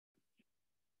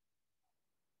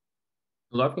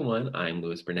Hello, everyone. I'm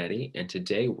Louis Bernetti, and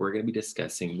today we're going to be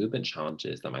discussing movement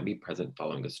challenges that might be present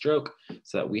following a stroke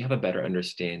so that we have a better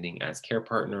understanding as care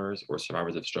partners or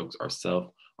survivors of strokes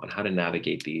ourselves on how to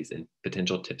navigate these and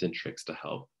potential tips and tricks to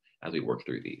help as we work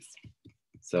through these.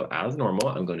 So, as normal,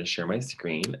 I'm going to share my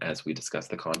screen as we discuss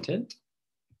the content.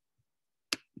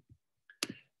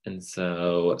 And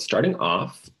so, starting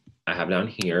off, I have down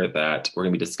here that we're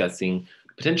going to be discussing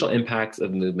potential impacts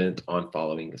of movement on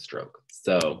following a stroke.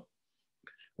 So,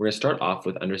 we're going to start off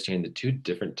with understanding the two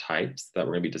different types that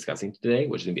we're going to be discussing today,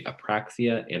 which is going to be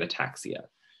apraxia and ataxia.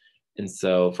 And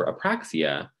so for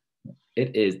apraxia,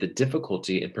 it is the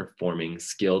difficulty in performing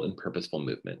skilled and purposeful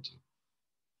movement.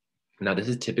 Now, this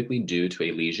is typically due to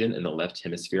a lesion in the left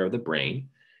hemisphere of the brain,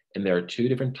 and there are two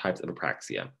different types of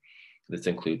apraxia. This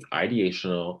includes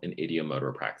ideational and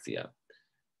ideomotor apraxia.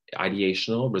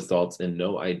 Ideational results in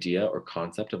no idea or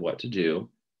concept of what to do,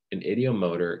 and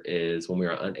ideomotor is when we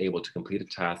are unable to complete a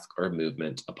task or a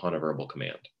movement upon a verbal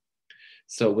command.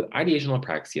 So with ideational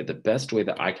apraxia, the best way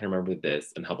that I can remember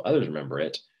this and help others remember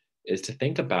it is to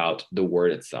think about the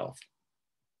word itself.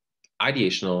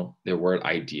 Ideational, the word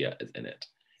idea is in it.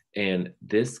 And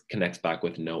this connects back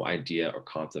with no idea or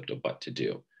concept of what to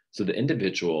do. So the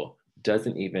individual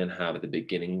doesn't even have the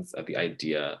beginnings of the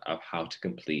idea of how to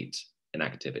complete an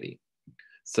activity.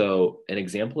 So an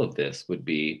example of this would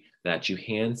be that you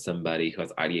hand somebody who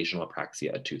has ideational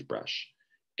apraxia a toothbrush,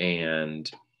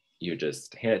 and you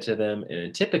just hand it to them.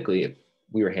 And typically, if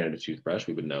we were handed a toothbrush,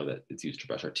 we would know that it's used to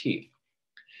brush our teeth.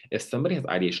 If somebody has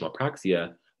ideational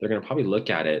apraxia, they're going to probably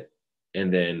look at it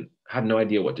and then have no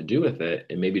idea what to do with it,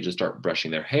 and maybe just start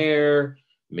brushing their hair,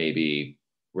 maybe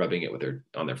rubbing it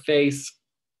on their face,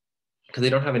 because they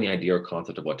don't have any idea or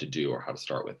concept of what to do or how to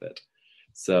start with it.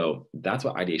 So that's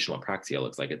what ideational apraxia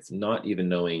looks like. It's not even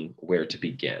knowing where to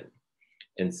begin.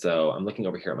 And so I'm looking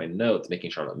over here at my notes,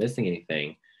 making sure I'm not missing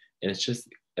anything. And it's just,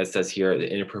 it says here,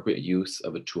 the inappropriate use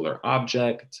of a tool or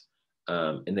object.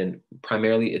 And then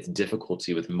primarily it's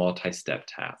difficulty with multi-step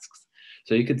tasks.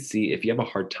 So you could see if you have a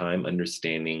hard time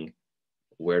understanding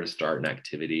where to start an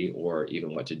activity or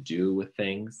even what to do with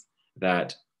things,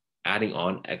 that adding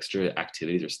on extra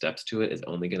activities or steps to it is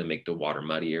only going to make the water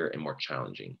muddier and more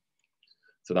challenging.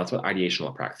 So that's what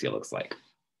ideational apraxia looks like.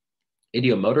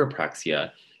 Ideomotor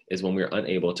apraxia is when we're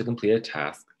unable to complete a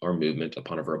task or movement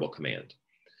upon a verbal command.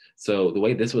 So the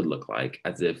way this would look like,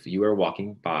 as if you are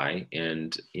walking by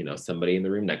and somebody in the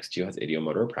room next to you has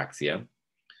ideomotor apraxia,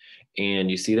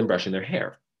 and you see them brushing their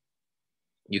hair.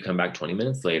 You come back 20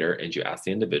 minutes later and you ask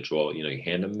the individual, you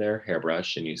hand them their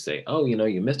hairbrush and you say, oh,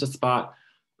 you missed a spot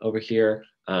over here.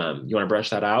 You want to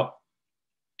brush that out?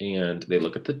 And they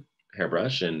look at the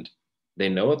hairbrush and they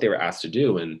know what they were asked to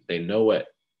do and they know what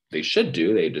they should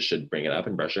do. They just should bring it up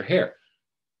and brush their hair,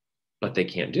 but they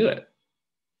can't do it.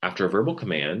 After a verbal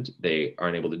command, they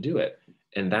aren't able to do it.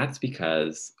 And that's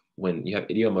because when you have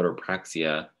ideomotor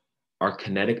apraxia, our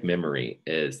kinetic memory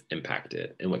is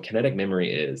impacted. And what kinetic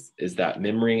memory is that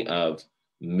memory of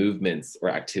movements or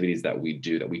activities that we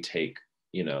do, that we take,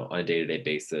 on a day-to-day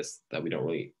basis that we don't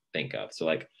really think of. So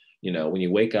like, when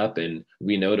you wake up and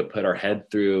we know to put our head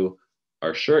through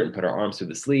our shirt and put our arms through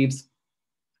the sleeves,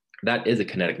 that is a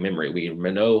kinetic memory. We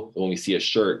know when we see a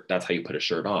shirt, that's how you put a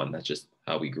shirt on. That's just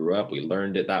how we grew up. We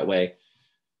learned it that way.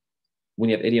 When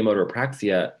you have ideomotor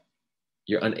apraxia,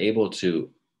 you're unable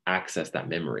to access that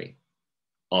memory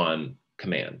on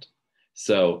command.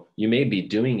 So you may be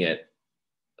doing it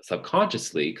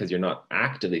subconsciously because you're not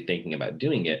actively thinking about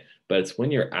doing it, but it's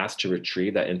when you're asked to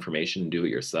retrieve that information and do it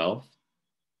yourself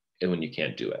and when you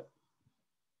can't do it.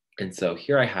 And so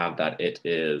here I have that it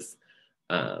is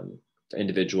for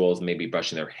individuals maybe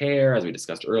brushing their hair, as we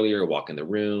discussed earlier, walk in the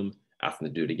room, ask them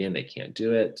to do it again, they can't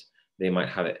do it. They might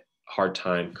have a hard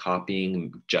time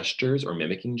copying gestures or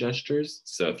mimicking gestures.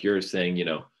 So if you're saying,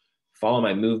 follow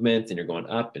my movements and you're going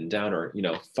up and down, or,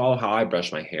 follow how I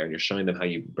brush my hair and you're showing them how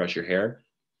you brush your hair,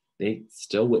 they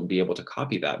still wouldn't be able to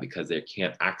copy that because they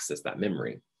can't access that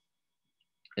memory.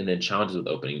 And then challenges with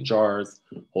opening jars,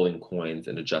 holding coins,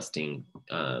 and adjusting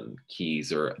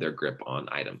keys or their grip on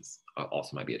items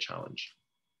also might be a challenge.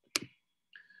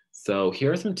 So here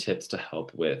are some tips to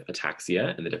help with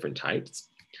ataxia and the different types.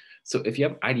 So if you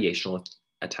have ideational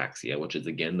ataxia, which is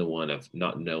again the one of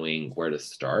not knowing where to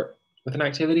start with an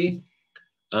activity,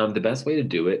 the best way to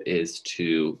do it is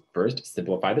to first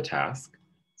simplify the task.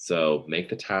 So make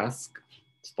the task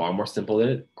far more simple than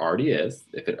it already is.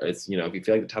 If if you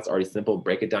feel like the task's already simple,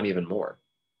 break it down even more,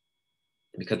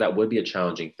 because that would be a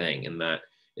challenging thing, and that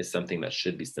is something that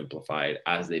should be simplified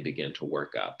as they begin to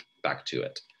work up back to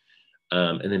it.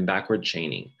 And then backward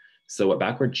chaining. So what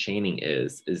backward chaining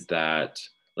is that,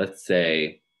 let's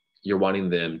say you're wanting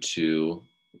them to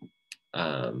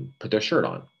put their shirt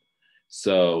on.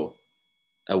 So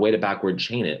a way to backward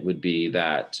chain it would be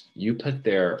that you put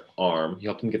their arm, you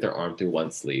help them get their arm through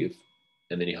one sleeve,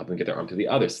 and then you help them get their arm through the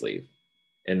other sleeve.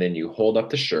 And then you hold up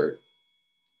the shirt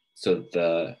so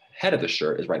the head of the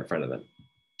shirt is right in front of them.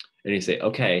 And you say,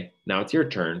 okay, now it's your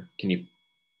turn. Can you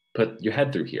put your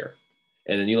head through here?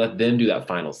 And then you let them do that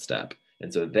final step.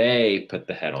 And so they put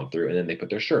the head on through, and then they put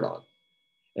their shirt on.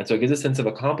 And so it gives a sense of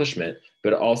accomplishment,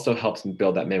 but it also helps me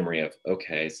build that memory of,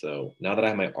 okay, so now that I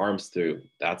have my arms through,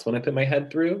 that's when I put my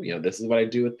head through. You know, this is what I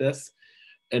do with this.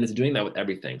 And it's doing that with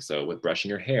everything. So with brushing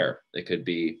your hair, it could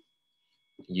be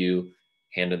you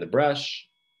hand in the brush,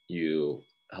 you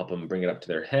help them bring it up to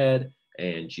their head,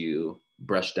 and you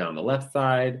brush down the left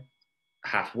side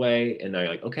halfway. And now you're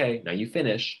like, okay, now you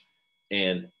finish.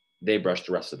 And they brush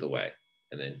the rest of the way.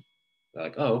 And then they're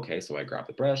like, oh, okay. So I grab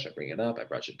the brush, I bring it up, I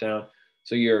brush it down.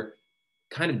 So you're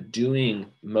kind of doing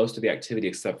most of the activity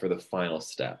except for the final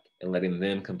step and letting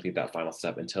them complete that final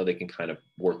step until they can kind of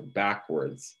work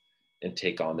backwards and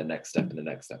take on the next step and the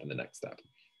next step and the next step.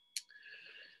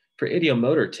 For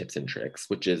ideomotor tips and tricks,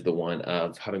 which is the one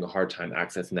of having a hard time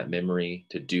accessing that memory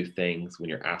to do things when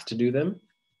you're asked to do them,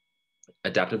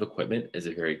 adaptive equipment is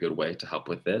a very good way to help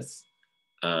with this.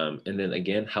 And then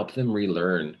again, help them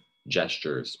relearn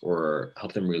gestures or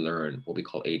help them relearn what we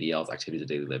call ADLs, activities of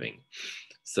daily living.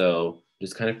 So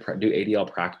just kind of do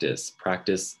ADL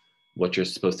practice what you're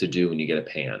supposed to do when you get a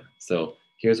pan. So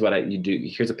here's what you do.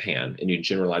 Here's a pan, and you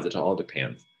generalize it to all the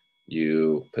pans.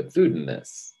 You put food in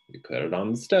this. You put it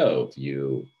on the stove.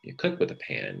 You cook with a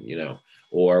pan, you know,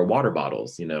 or water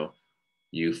bottles, you know.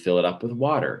 You fill it up with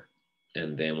water.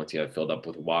 And then once you have filled up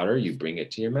with water, you bring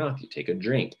it to your mouth, you take a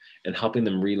drink, and helping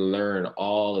them relearn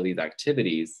all of these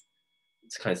activities.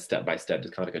 It's kind of step by step,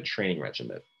 just kind of like a training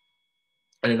regimen.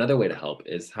 And another way to help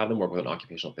is have them work with an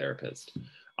occupational therapist.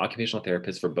 Occupational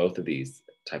therapists for both of these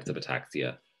types of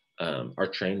ataxia are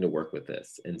trained to work with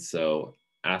this. And so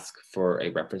ask for a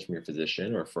reference from your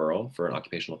physician or referral for an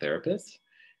occupational therapist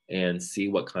and see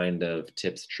what kind of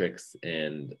tips, tricks,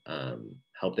 and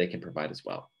help they can provide as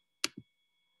well.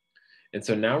 And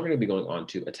so now we're going to be going on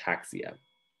to ataxia.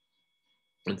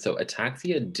 And so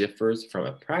ataxia differs from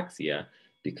apraxia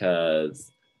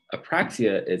because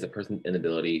apraxia is a person's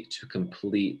inability to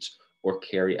complete or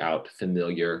carry out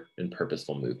familiar and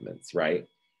purposeful movements, right?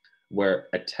 Where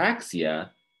ataxia,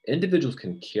 individuals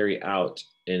can carry out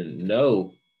and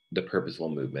know the purposeful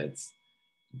movements,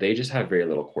 they just have very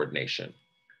little coordination.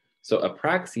 So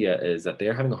apraxia is that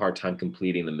they're having a hard time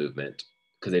completing the movement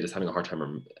because they're just having a hard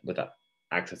time with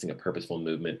accessing a purposeful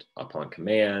movement upon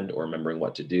command or remembering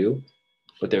what to do,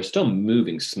 but they're still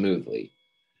moving smoothly.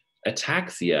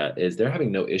 Ataxia is they're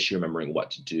having no issue remembering what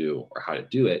to do or how to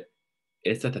do it.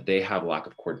 It's that they have lack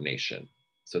of coordination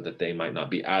so that they might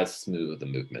not be as smooth with the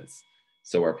movements.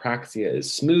 So where apraxia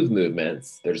is smooth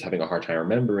movements, they're just having a hard time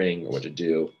remembering or what to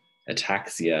do.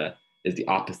 Ataxia is the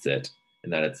opposite in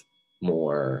that it's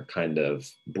more kind of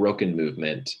broken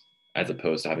movement as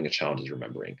opposed to having a challenge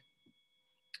remembering.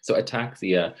 So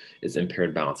ataxia is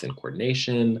impaired balance and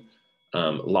coordination,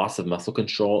 loss of muscle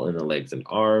control in the legs and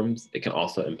arms. It can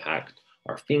also impact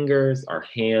our fingers, our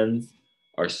hands,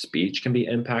 our speech can be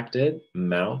impacted,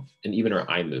 mouth, and even our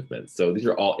eye movements. So these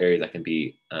are all areas that can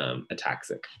be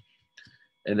ataxic.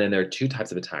 And then there are two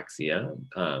types of ataxia.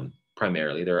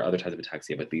 Primarily, there are other types of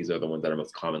ataxia, but these are the ones that are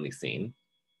most commonly seen.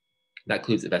 That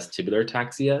includes vestibular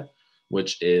ataxia,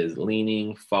 which is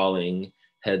leaning, falling,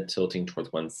 head tilting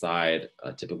towards one side,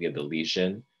 typically of the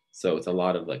lesion. So it's a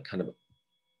lot of like kind of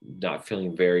not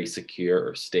feeling very secure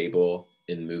or stable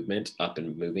in movement, up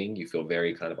and moving. You feel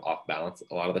very kind of off balance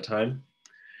a lot of the time.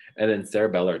 And then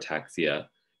cerebellar ataxia,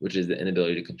 which is the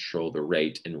inability to control the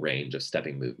rate and range of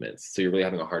stepping movements. So you're really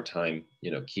having a hard time, you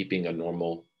know, keeping a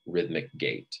normal rhythmic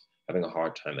gait, having a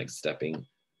hard time like stepping,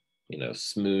 you know,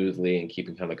 smoothly and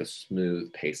keeping kind of like a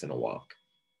smooth pace in a walk.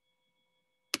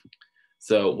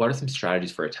 So what are some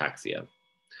strategies for ataxia?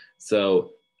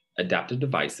 So adaptive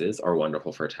devices are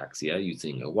wonderful for ataxia,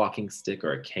 using a walking stick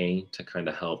or a cane to kind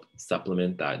of help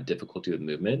supplement that difficulty with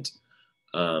movement.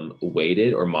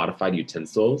 Weighted or modified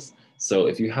utensils. So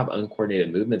if you have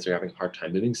uncoordinated movements or you're having a hard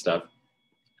time moving stuff,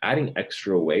 adding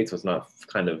extra weight so it's not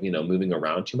kind of, you know, moving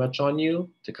around too much on you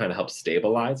to kind of help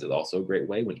stabilize is also a great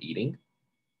way when eating.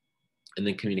 And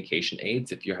then communication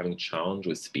aids, if you're having a challenge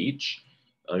with speech,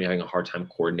 you're having a hard time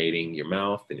coordinating your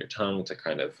mouth and your tongue to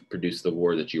kind of produce the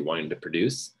word that you're wanting to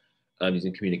produce,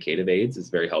 using communicative aids is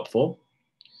very helpful.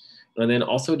 And then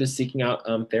also just seeking out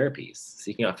therapies,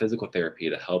 seeking out physical therapy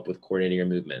to help with coordinating your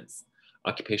movements,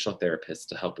 occupational therapists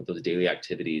to help with those daily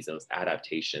activities and those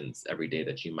adaptations every day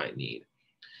that you might need.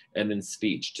 And then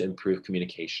speech to improve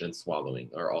communication and swallowing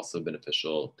are also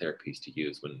beneficial therapies to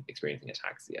use when experiencing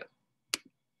ataxia.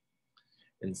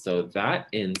 And so that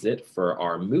ends it for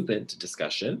our movement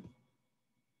discussion.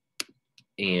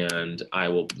 And I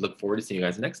will look forward to seeing you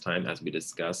guys next time as we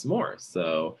discuss more.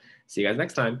 So see you guys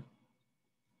next time.